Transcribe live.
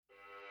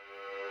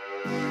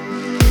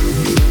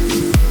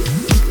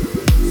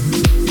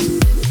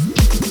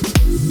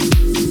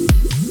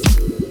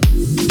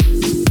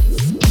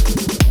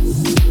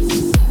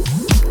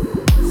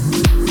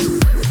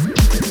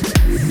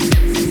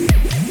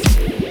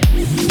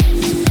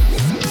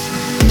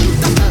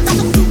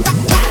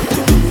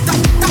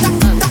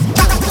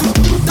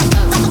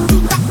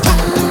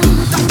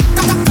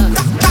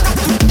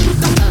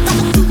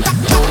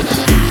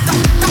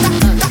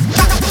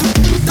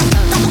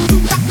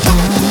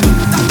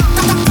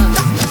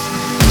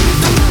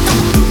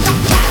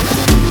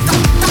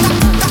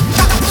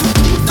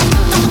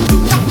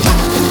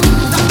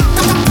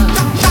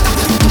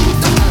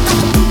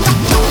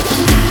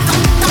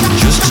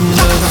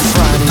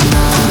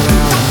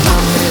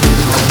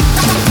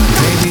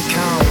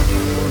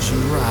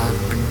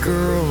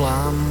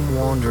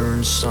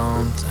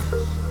something.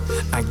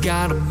 I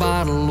got a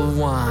bottle of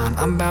wine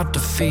I'm about to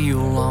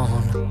feel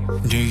on.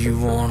 Do you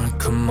wanna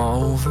come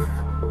over?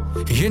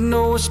 You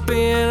know it's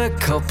been a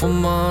couple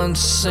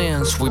months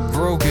since we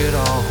broke it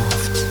off,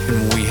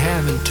 and we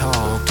haven't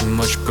talked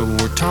much, but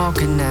we're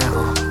talking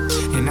now.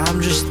 And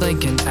I'm just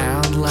thinking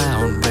out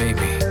loud,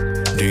 baby,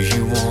 do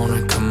you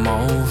wanna come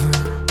over?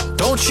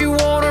 Don't you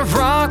wanna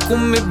rock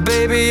with me,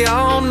 baby,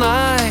 all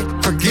night?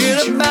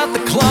 Forget about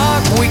the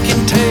clock, we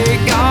can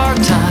take our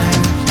time.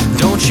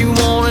 Don't you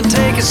wanna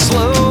take it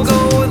slow, go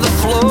with the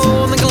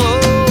flow and the glow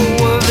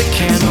of the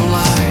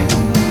candlelight?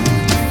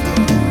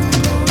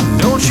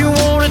 Don't you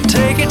wanna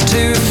take it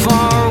too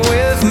far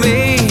with me?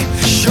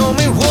 Show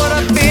me what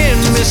I've been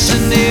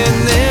missing in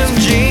them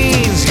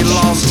jeans. Get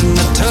lost in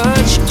the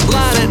touch,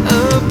 light it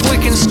up, we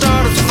can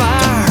start a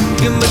fire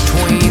in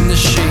between the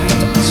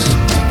sheets.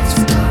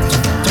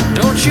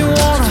 Don't you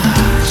wanna,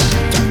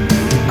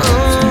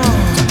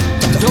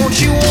 don't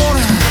you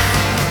wanna,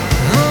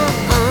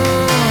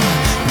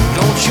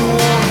 don't you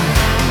wanna,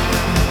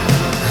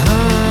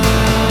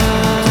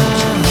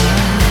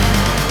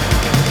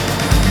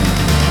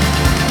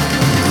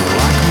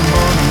 like a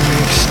butter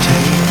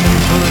mixtape,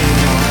 put it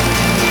on.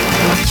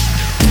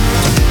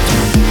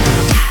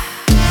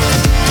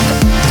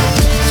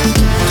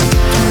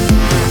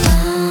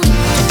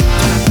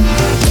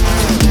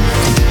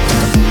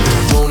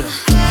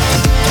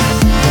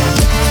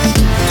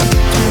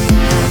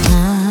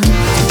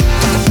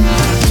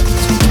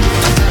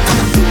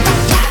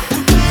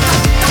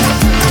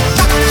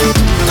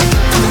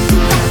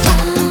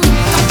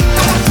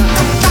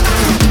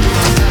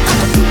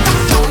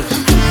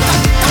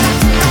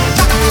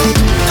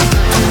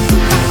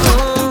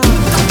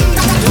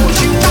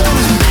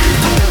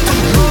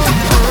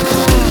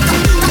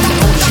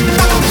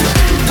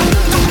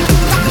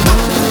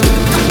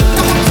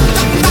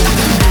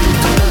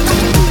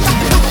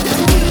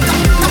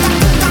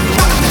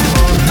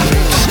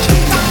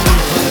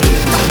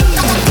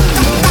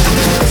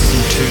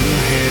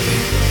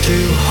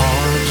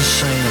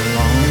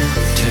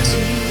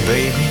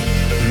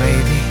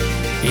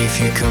 If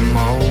you come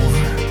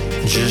over,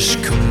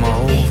 just come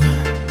over.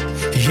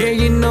 Yeah,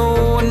 you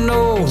know I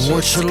know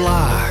what you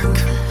like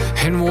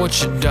and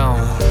what you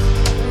don't.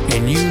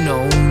 And you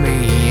know me,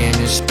 and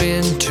it's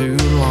been too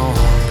long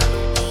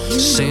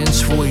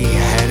since we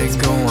had it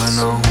going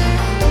on.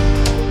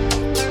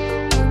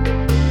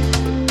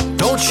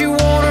 Don't you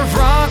wanna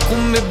rock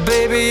with me,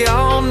 baby,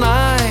 all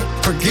night?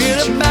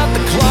 Forget about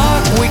the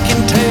clock, we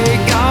can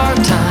take our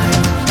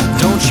time.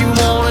 Don't you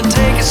wanna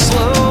take it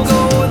slow, go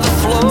with the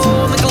flow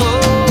and the glow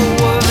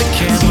of the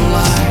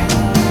candlelight?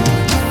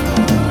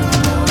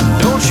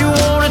 Don't you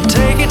wanna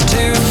take it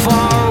too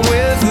far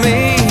with me?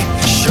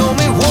 Show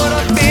me what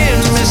I've been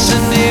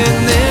missing in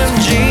them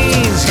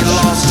jeans. Get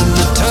lost in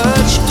the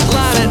touch,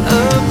 light it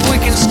up, we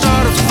can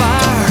start a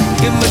fire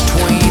in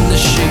between the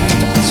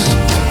sheets.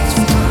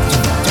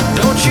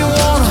 Don't you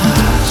wanna,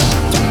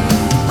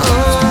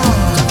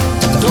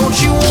 don't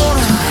you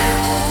wanna,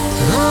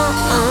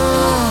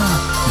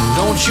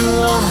 don't you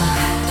wanna,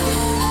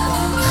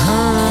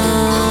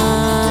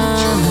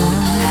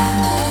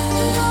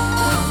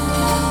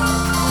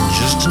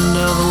 just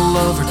another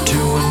lover to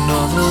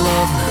another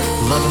lover,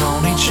 loving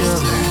on each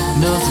other,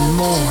 nothing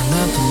more,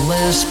 nothing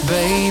less,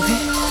 baby.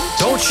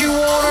 Don't you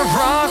wanna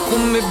rock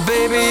with me,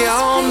 baby,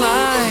 all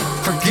night?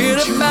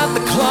 Forget about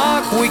the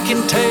clock, we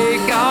can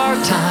take our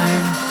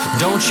time.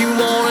 Don't you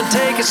wanna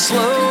take it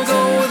slow,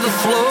 go with the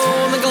flow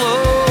and the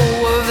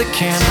glow of the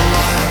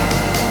candlelight?